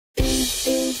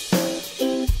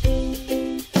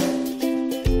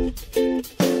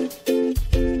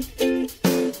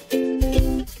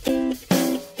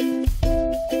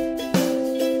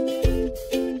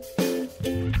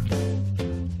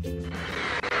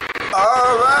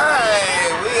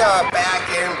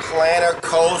planet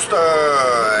coaster,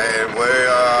 and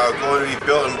we're going to be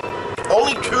building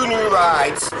only 2 new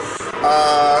rides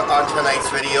on tonight's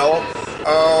video.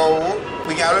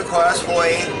 We got a request for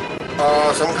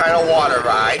some kind of water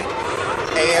ride,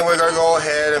 and we're going to go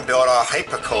ahead and build a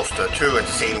Hypercoaster too at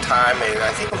the same time. And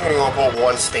I think we're going to go put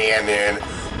 1 stand in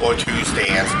or 2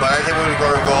 stands, but I think we're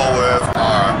going to go with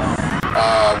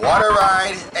our water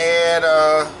ride and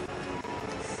a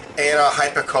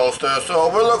Hypercoaster. So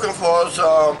we're looking for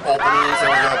some openings that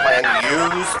we're going to plan to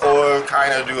use or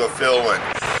kind of do a fill-in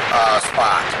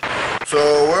spot. So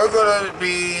we're going to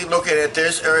be looking at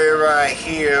this area right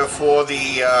here for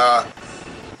the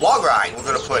log ride we're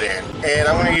going to put in. And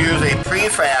I'm going to use a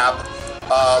prefab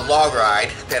log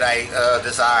ride that I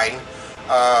designed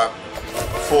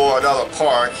for another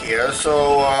park here.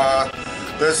 So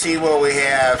let's see what we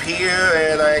have here.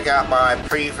 And I got my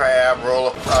prefab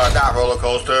not roller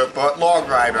coaster, but log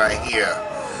ride right here.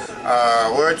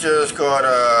 We're just going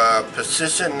to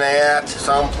position that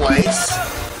someplace.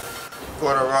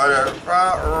 Going to run it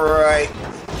right.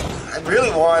 I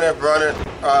really want to run it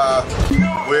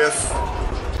with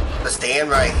the stand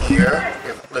right here.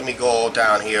 Let me go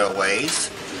down here a ways.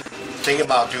 Think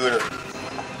about doing it.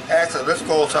 Actually, let's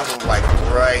go something like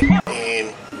right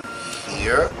in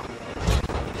here.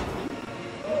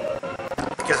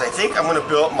 Because I think I'm going to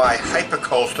build my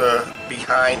Hypercoaster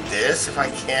behind this if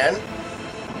I can.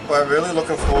 But I'm really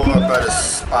looking for a better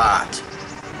spot.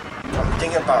 I'm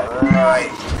thinking about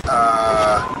right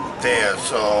there.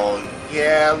 So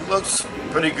yeah, looks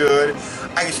pretty good.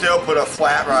 I can still put a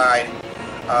flat ride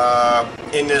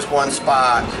in this one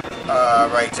spot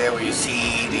right there where you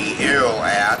see the arrow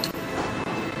at.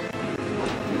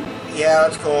 Yeah,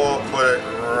 let's go put it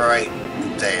right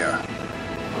there.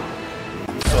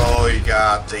 So you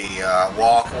got the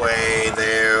walkway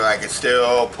there. I can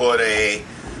still put a,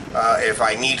 if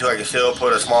I need to, I can still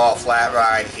put a small flat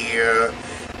ride here.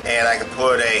 And I can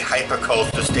put a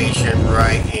Hypercoaster station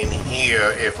right in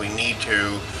here if we need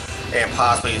to. And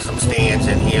possibly some stands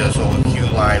in here so the queue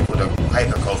line for the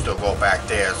Hypercoaster will go back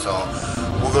there. So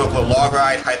we're going to put log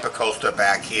ride Hypercoaster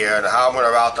back here. And how I'm going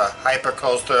to route the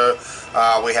Hypercoaster,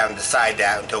 we haven't decided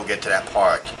that until we get to that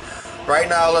part. Right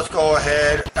now, let's go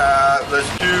ahead. Let's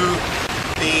do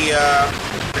the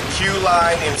queue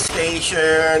line and station.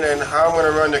 And how I'm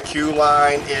going to run the queue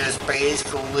line is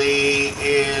basically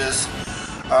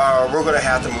we're going to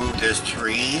have to move this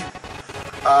tree.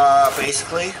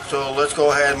 Basically, so let's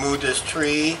go ahead and move this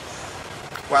tree.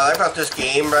 What I like about this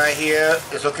game right here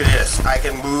is, look at this. I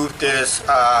can move this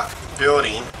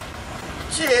building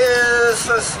just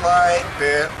a slight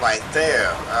bit like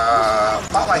there,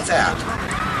 about like that.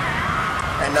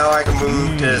 And now I can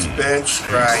move this bench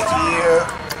right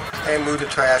here and move the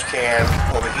trash can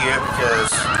over here,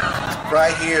 because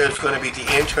right here is going to be the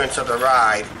entrance of the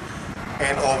ride.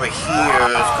 And over here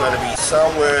is going to be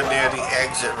somewhere near the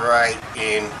exit right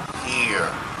in here,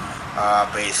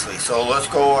 basically. So let's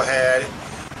go ahead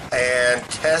and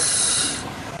test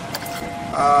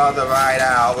the ride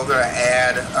out. We're going to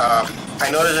add, I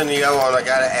noticed in the other one I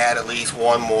got to add at least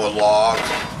 1 more log,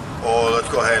 or let's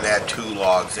go ahead and add 2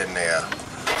 logs in there.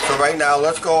 So right now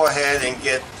let's go ahead and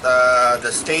get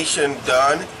the station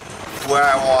done where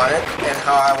I want it and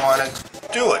how I want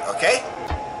to do it, okay?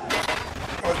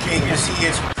 Okay, you see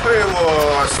it's pretty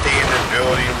well a standard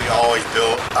building we always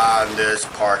built on this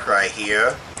park right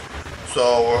here.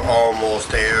 So we're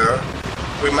almost there.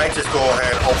 We might just go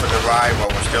ahead and open the ride while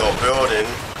we're still building,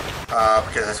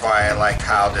 because that's why I like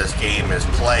how this game is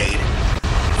played.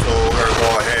 So we're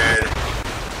going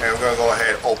to go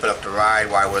ahead and open up the ride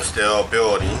while we're still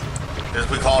building.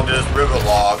 We call this river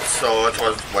logs, so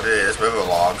that's what it is, river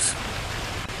logs.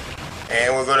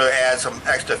 And we're going to add some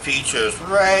extra features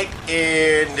right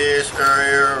in this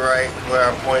area, right where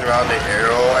I'm pointing around the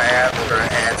arrow at. We're going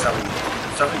to add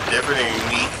something different and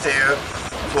unique there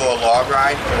for a log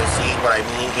ride. You're going to see what I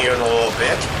mean here in a little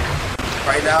bit.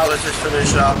 Right now, let's just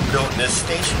finish up building this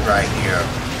station right here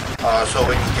so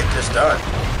we can get this done.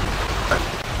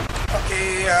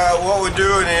 Okay, what we're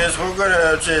doing is we're going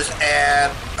to just add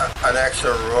an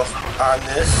extra roof on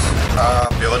this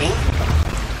building.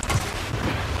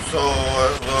 So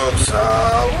it looks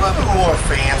a little bit more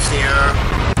fancier.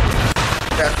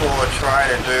 That's what we're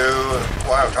trying to do.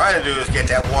 What I'm trying to do is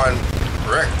get that one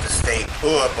brick to stay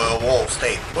put, but it won't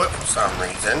stay put for some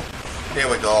reason. There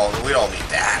we go. We don't need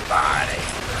that body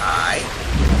high.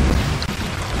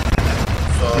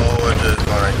 So we're just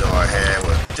going to go ahead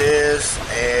with this,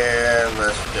 and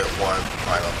let's get one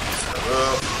final piece of the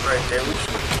roof right there. We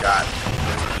got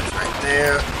this piece right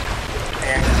there,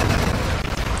 and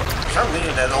for some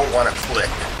reason I don't want to click.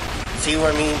 See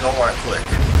what I mean? Don't want to click.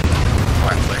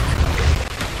 Want to click.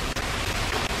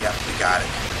 got it.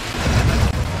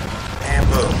 And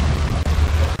boom.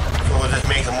 So we'll just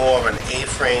make it more of an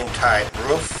A-frame type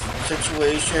roof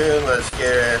situation. Let's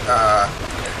get it,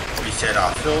 reset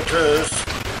our filters.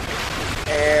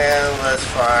 And let's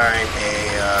find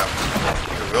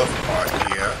the roof part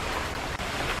here.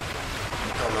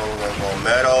 Don't know, we're gonna go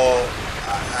metal.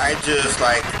 I just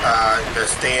like the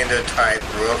standard type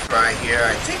roof right here.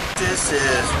 I think this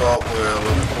is what we're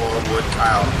looking for, wood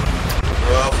tile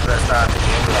roof. That's not the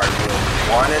angle I really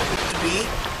want it to be.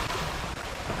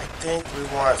 I think we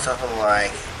want something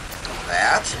like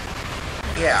that.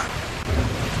 Yeah.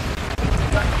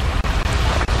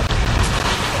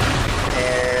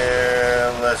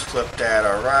 And let's flip that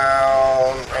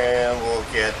around and we'll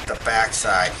get the back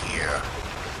side here.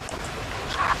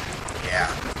 Yeah.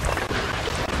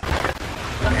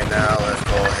 And now let's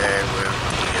go ahead with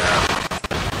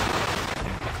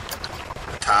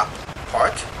the top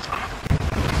part.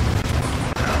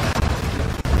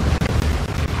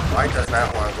 Why does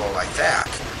not want to go like that?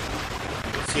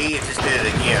 See, it just did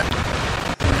it again.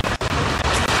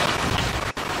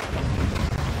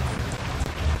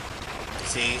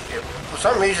 See, for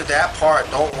some reason that part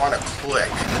don't want to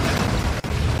click.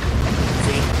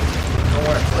 See, don't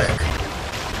want to click.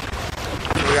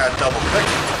 So we gotta double click it.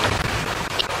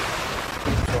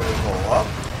 So we'll go up.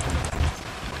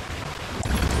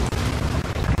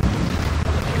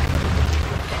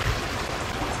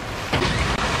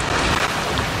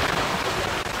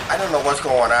 I don't know what's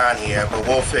going on here, but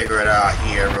we'll figure it out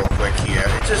here real quick here.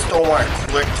 It just don't want to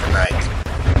click tonight.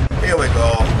 Here we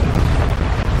go.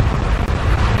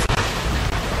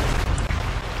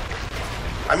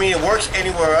 I mean, it works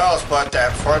anywhere else but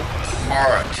that front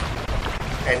part.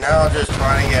 And now I'm just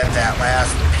trying to get that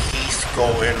last piece go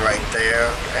in right there,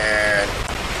 and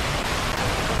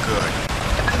good.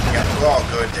 Yeah, we're all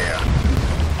good there.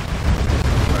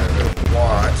 What I really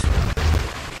want,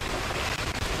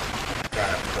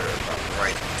 gotta put it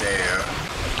right there.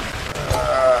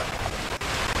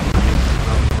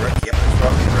 Front brick, yep,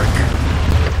 front brick.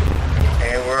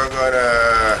 And we're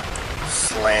gonna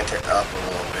slant it up a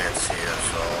little bit here,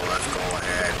 so let's go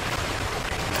ahead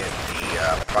and get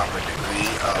the proper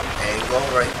degree of angle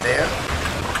right there.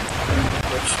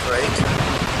 Look straight.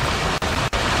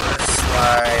 Let's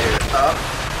slide it up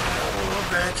a little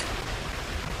bit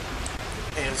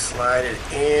and slide it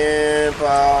in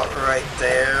about right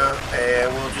there,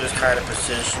 and we'll just kind of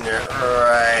position it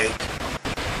right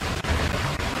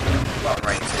about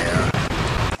right there.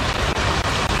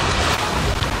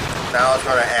 Now it's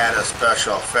going to add a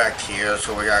special effect here,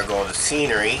 so we got to go to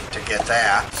scenery to get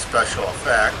that special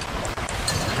effect.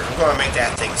 We're going to make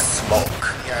that thing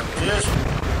smoke. Yeah, just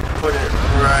put it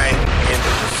right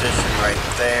into position right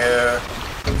there.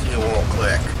 See, it won't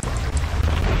click.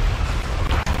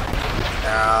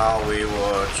 Now we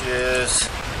will just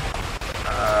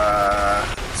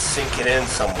sink it in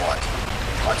somewhat.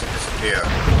 Watch it disappear.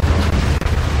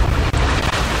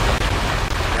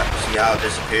 Yep, see how it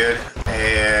disappeared?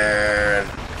 And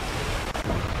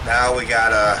now we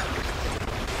got a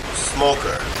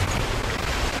smoker.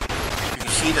 You can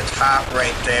see the top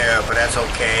right there, but that's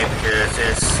okay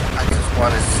because I just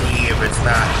want to see if it's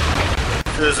not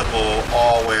visible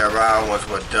all the way around once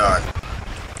we're done.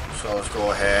 So let's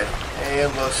go ahead,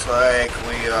 and looks like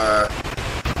we are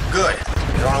good.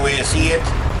 The only way to see it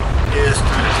is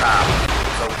through the top.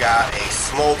 So we got a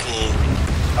smoking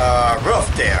roof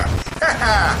there.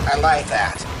 I like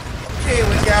that. Okay,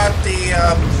 we got the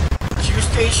Q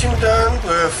station done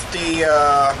with the,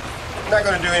 not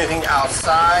going to do anything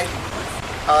outside.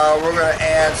 We're going to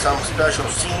add some special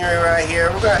scenery right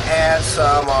here. We're going to add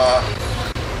some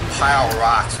pile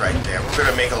rocks right there. We're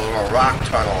going to make a little rock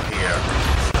tunnel here.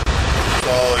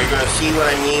 So you're going to see what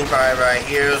I mean by right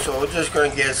here. So we're just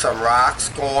going to get some rocks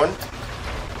going.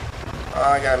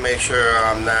 I got to make sure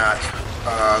I'm not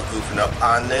goofing up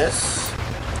on this.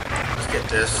 Let's get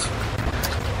this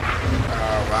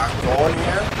rock going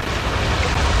here.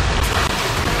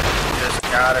 Just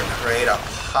got to create a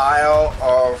pile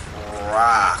of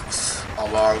rocks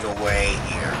along the way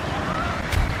here.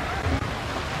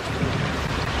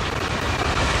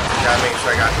 Gotta make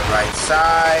sure I got the right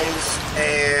size,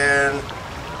 and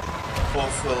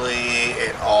hopefully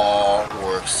it all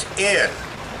works in.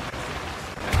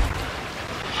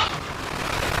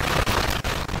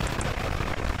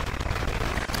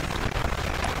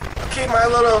 Okay, my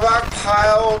little rock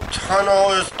pile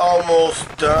tunnel is almost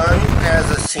done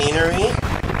as a scenery.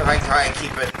 If I try and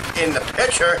keep it in the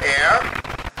picture here.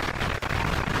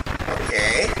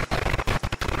 Okay.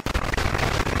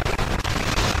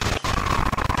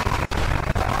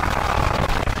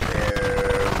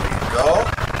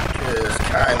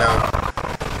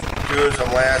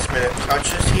 last minute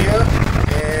touches here.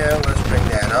 And let's bring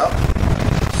that up.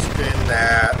 Spin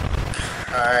that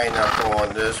kind of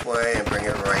going this way and bring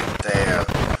it right there.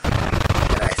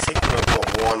 And I think we'll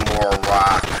put one more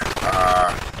rock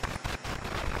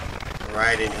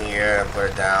right in here and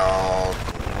put it down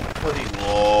pretty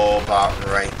low, about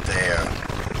right there.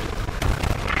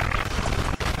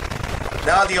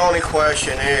 Now the only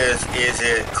question is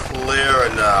it clear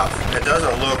enough? It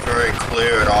doesn't look very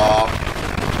clear at all.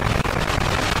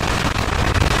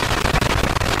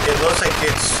 It looks like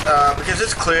it's, because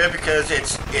it's clear because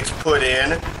it's put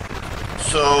in.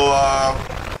 So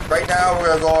right now we're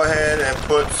going to go ahead and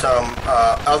put some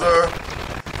other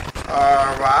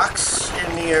rocks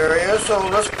in the area. So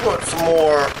let's put some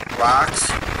more rocks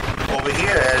over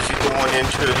here as you're going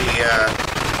into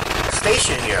the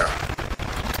station here.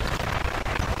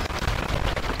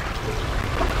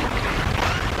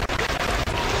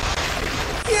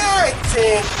 Yeah, I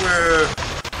think we're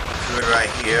good right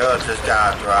here. I just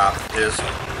gotta drop this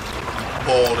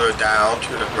boulder down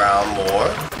to the ground more.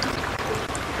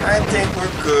 I think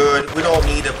we're good. We don't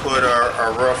need to put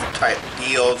our roof type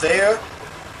deal there.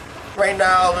 Right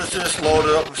now, let's just load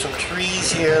it up with some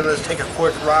trees here. Let's take a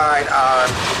quick ride on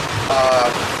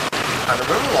the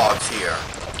river logs here.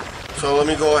 So let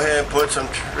me go ahead and put some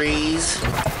trees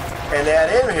and that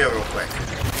in here real quick.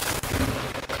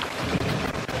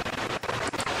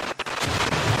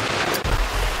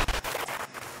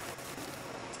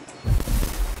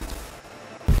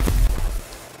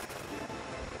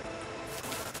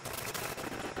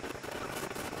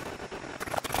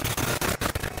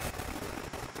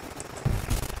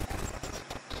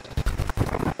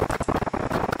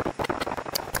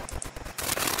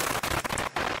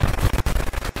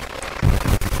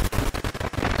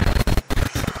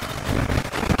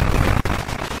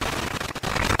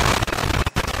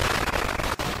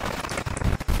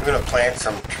 We're going to plant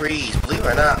some trees, believe it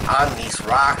or not, on these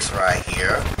rocks right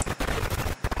here.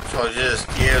 So it just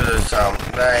gives us some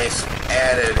nice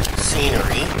added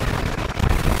scenery.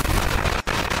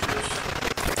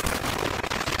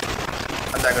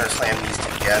 I'm not going to slam these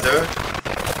together.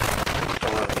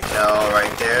 So let me tell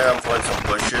right there, I'm putting some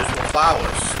bushes with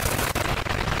flowers.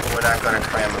 But we're not going to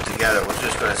cram them together. We're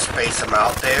just going to space them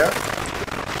out there.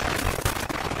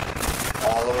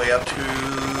 All the way up to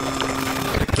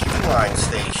line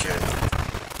station.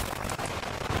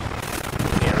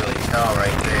 Can't really tell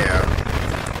right there.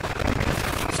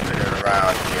 Spin it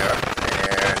around here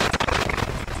and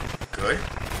good.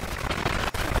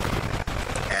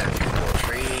 Add a few more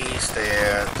trees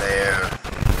there, there,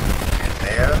 and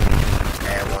there.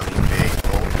 And one of these big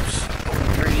oak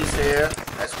trees there.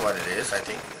 That's what it is, I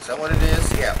think. Is that what it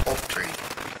is? Yeah, oak tree.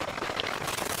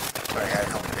 I'm gonna add a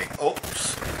couple big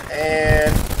oaks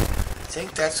and I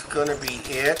think that's gonna be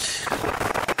it.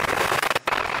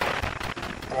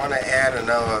 I want to add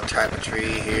another type of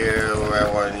tree here where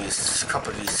I want these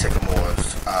couple of these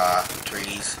sycamores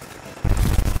trees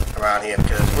around here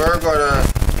because we're gonna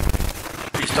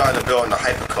be starting to build the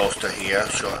Hypercoaster here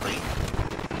shortly.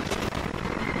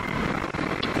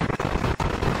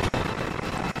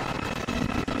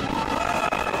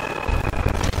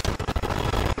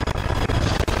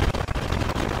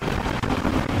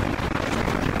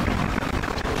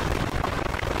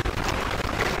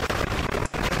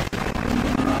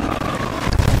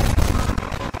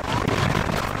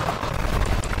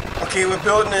 Okay, we're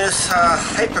building this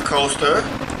Hypercoaster.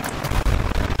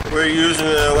 We're using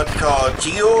what they call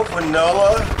Geo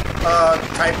Vanilla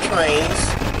type trains.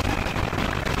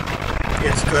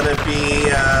 It's going to be,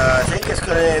 I think it's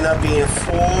going to end up being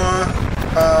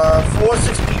four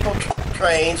 6-people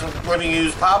trains. We're going to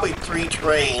use probably 3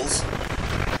 trains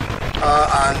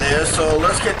on this. So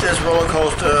let's get this roller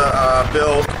coaster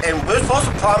built. And we're supposed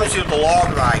to promise you the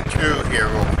log ride too here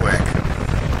real quick.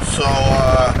 So,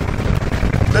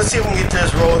 let's see if we can get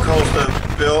this roller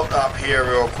coaster built up here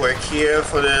real quick here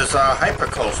for this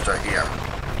Hypercoaster here.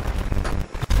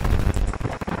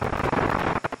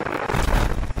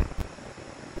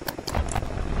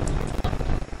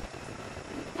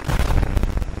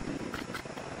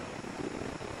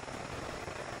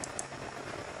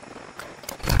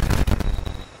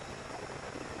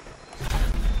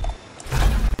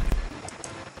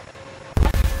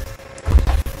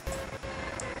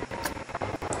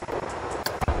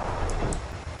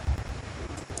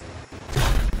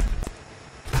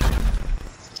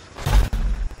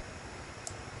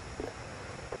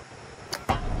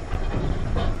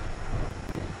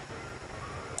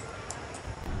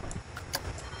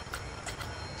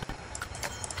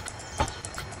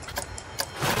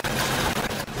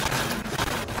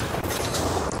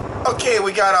 Okay,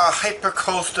 we got our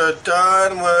Hypercoaster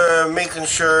done. We're making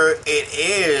sure it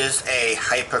is a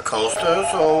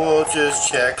Hypercoaster, so we'll just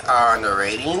check on the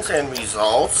ratings and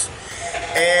results.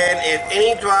 And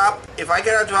if I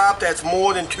get a drop that's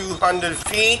more than 200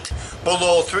 feet,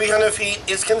 below 300 feet,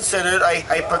 it's considered a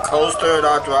Hypercoaster, and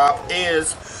our drop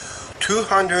is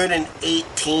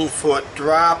 218 foot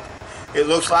drop. It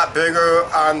looks a lot bigger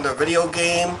on the video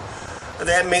game.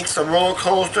 That makes the roller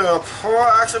coaster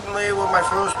approximately, what my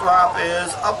first drop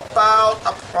is, about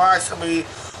approximately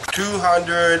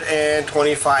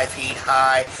 225 feet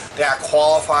high. That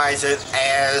qualifies it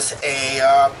as a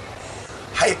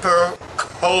Hypercoaster.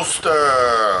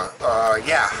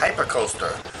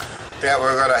 Hypercoaster that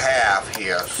we're going to have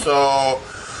here. So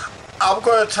I'm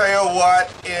going to tell you what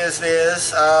is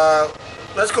this.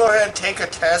 Let's go ahead and take a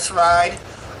test ride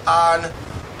on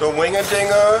the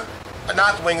Wing-a-Dinger.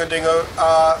 Not the Wing-a-Dinger,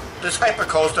 this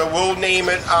Hypercoaster. We'll name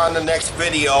it on the next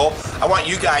video. I want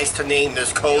you guys to name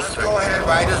this coaster. Go ahead and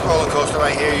ride this roller coaster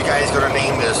right here. You guys are going to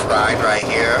name this ride right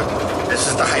here. This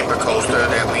is the Hypercoaster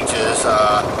that we just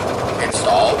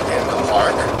installed in the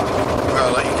park. We're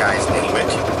going to let you guys name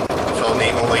it. So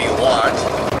name it what you want.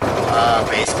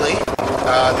 Basically,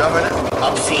 nothing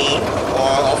obscene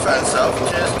or offensive.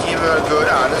 Just give it a good,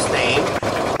 honest name.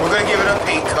 We're going to give it a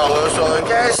paint color, so you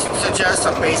guys suggest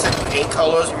some basic paint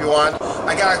colors if you want.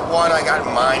 I got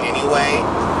mine anyway,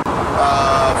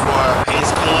 for a paint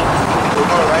scheme. We're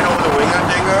going right over the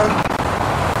Wing-a-Dinger.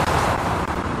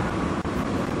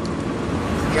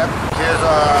 Yep, here's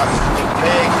a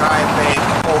big, high bank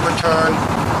overturn,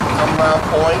 come around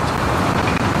point.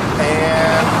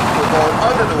 And we're going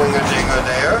under the Wing-a-Dinger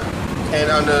there, and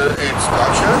under its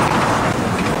structure.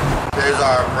 There's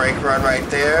our brake run right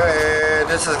there, and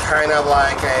this is kind of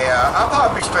like a, I'll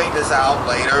probably straighten this out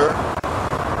later.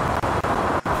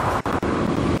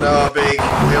 No big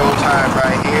hill time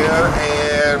right here,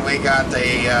 and we got the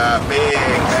big,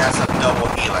 massive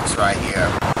double helix right here.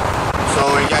 So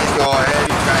you guys go ahead,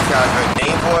 you guys got a good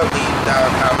name for it, leave down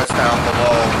comments down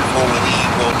below. Before we leave,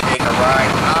 we'll take a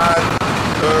ride on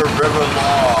the River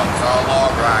Logs, our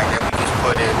log ride that we just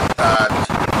put in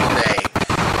today.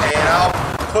 And I'll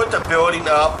put the building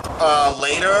up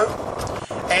later,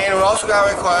 and we also got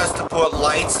a request to put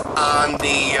lights on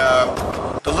the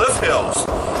lift hills,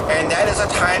 and that is a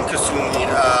time-consuming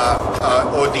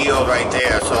ordeal right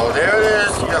there. So there it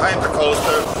is, your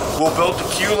Hypercoaster. We'll build the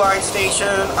queue line station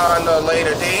on a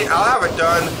later date. I'll have it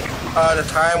done the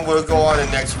time we'll go on the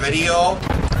next video.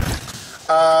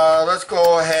 Let's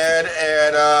go ahead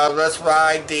and let's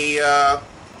ride the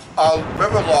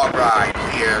river log ride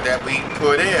here that we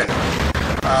put in.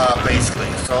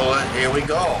 Basically, so here we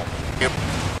go.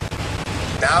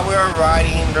 Now we're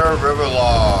riding the river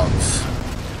logs.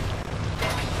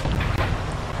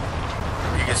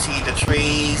 You can see the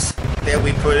trees that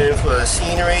we put in for the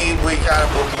scenery. We gotta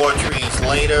put more trees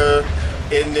later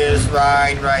in this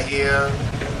ride right here.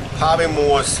 Probably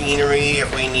more scenery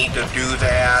if we need to do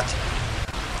that.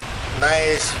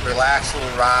 Nice, relaxing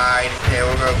ride, and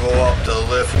we're gonna go up the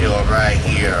lift hill right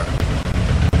here.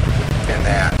 And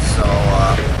that, so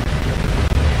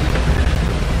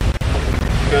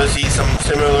you're gonna see some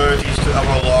similarities to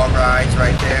other log rides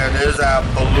right there. There's a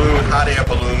balloon, hot air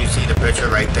balloon. You see the picture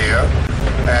right there.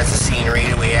 That's the scenery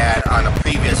that we had on a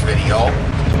previous video.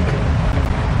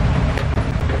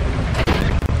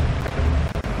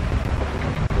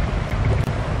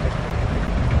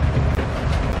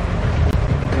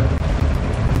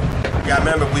 Yeah,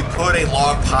 remember we put a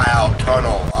log pile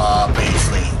tunnel,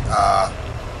 basically.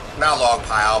 Not log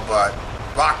pile, but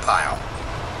rock pile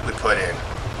we put in.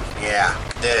 Yeah,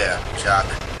 there, Chuck.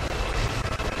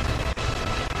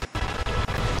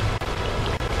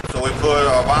 So we put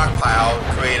a rock pile,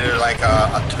 created like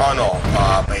a tunnel,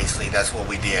 basically. That's what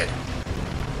we did.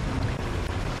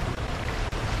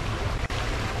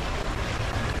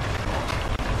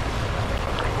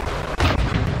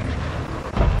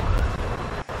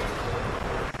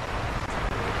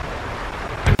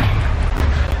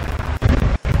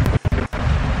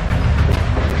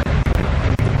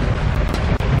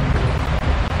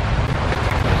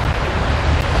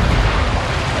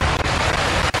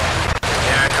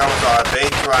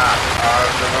 Big drop on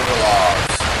the river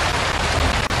logs.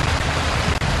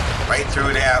 Right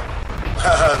through that.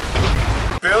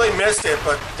 Barely missed it,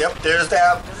 but yep, there's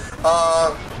that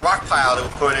rock pile that we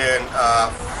put in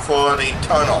for the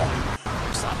tunnel.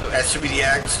 That should be the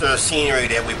extra scenery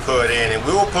that we put in, and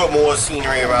we will put more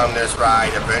scenery around this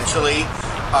ride eventually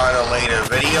on a later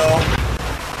video.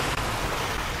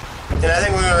 And I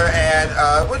think we're going to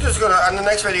add, we're just going to, on the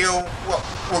next video, well,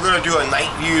 we're going to do a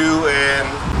night view and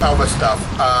other stuff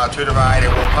to the ride,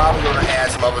 and we're probably going to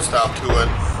add some other stuff to it.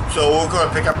 So we're going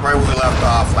to pick up right where we left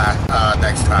off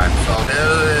next time. So there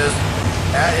it is.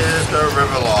 That is the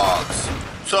river logs.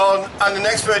 So on the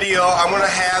next video, I'm going to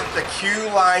have the queue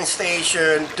line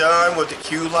station done with the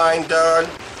queue line done.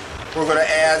 We're going to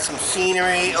add some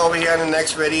scenery over here in the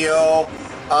next video.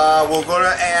 We're going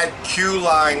to add queue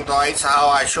line lights, how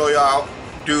I show you how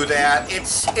to do that.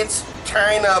 It's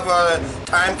kind of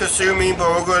time consuming, but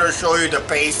we're going to show you the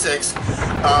basics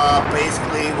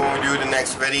basically when we do the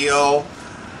next video.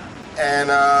 And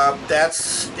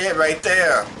that's it right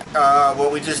there,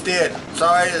 what we just did. So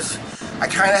I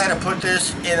kind of had to put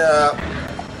this in a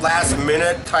last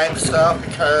minute type stuff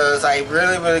because I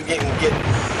really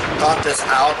thought this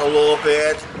out a little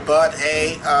bit. But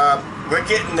hey, we're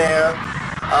getting there.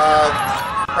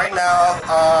 Right now,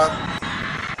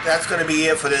 that's going to be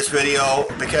it for this video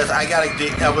because I got to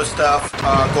get other stuff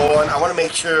going. I want to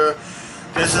make sure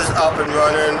this is up and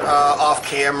running off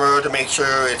camera to make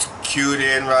sure it's queued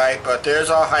in right. But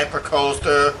there's our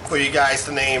Hypercoaster for you guys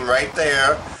to name right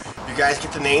there. You guys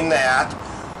get to name that.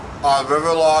 Our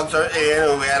river logs are in,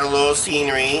 and we had a little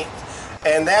scenery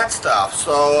and that stuff.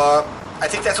 So I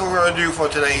think that's what we're going to do for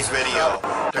today's video.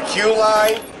 The queue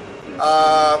line,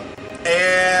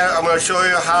 and I'm going to show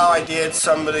you how I did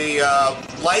some of the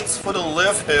lights for the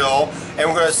lift hill, and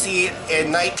we're going to see it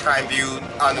in nighttime view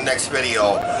on the next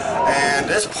video. And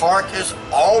this park is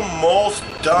almost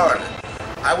done.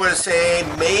 I would say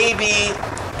maybe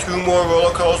 2 more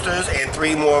roller coasters and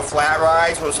 3 more flat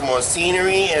rides with some more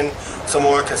scenery and some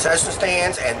more concession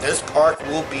stands, and this park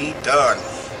will be done.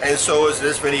 And so is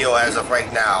this video as of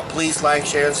right now. Please like,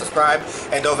 share, and subscribe,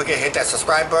 and don't forget to hit that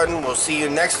subscribe button. We'll see you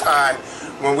next time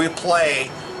when we play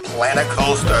Planet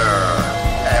Coaster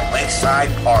at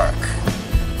Lakeside Park.